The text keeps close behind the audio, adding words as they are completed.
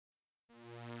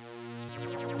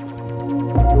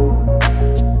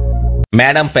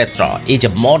Madam Petra is a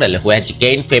model who has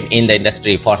gained fame in the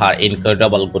industry for her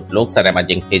incredible good looks and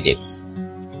amazing physics.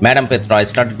 Madam Petra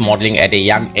started modeling at a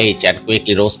young age and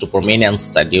quickly rose to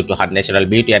prominence due to her natural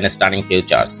beauty and stunning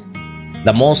features.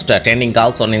 The most trending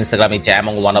girls on Instagram is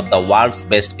among one of the world's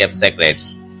best kept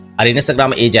secrets. Her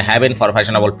Instagram is a haven for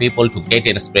fashionable people to get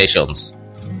inspirations.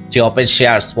 She often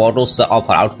shares photos of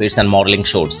her outfits and modeling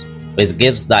shoots, which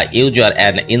gives the user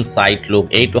an inside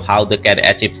look into how they can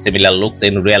achieve similar looks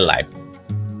in real life.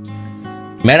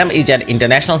 Madam is an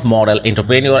international model,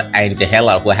 entrepreneur, and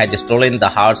healer who has stolen the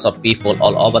hearts of people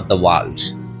all over the world.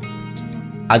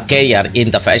 Her career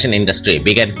in the fashion industry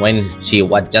began when she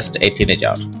was just a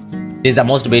teenager. She is the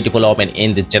most beautiful woman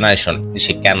in this generation.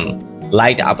 She can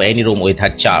light up any room with her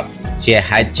charm. She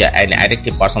has an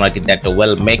addictive personality that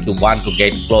will make you want to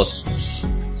get close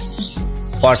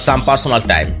for some personal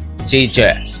time. She is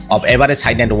of average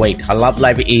height and weight. Her love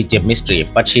life is a mystery,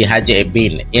 but she has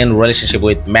been in relationship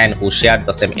with men who share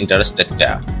the same interest.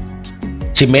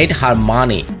 She made her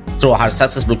money through her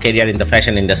successful career in the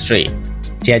fashion industry.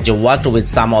 She has worked with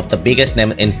some of the biggest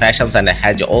names in fashion and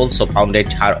has also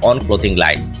founded her own clothing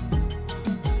line.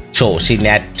 So she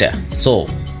net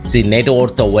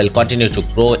worth will continue to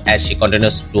grow as she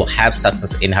continues to have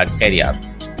success in her career.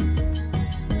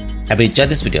 Have you enjoyed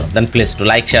this video? Then please do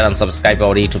like, share and subscribe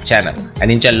our YouTube channel and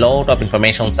enjoy a lot of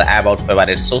information about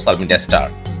favorite social media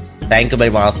star. Thank you very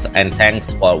much and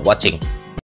thanks for watching.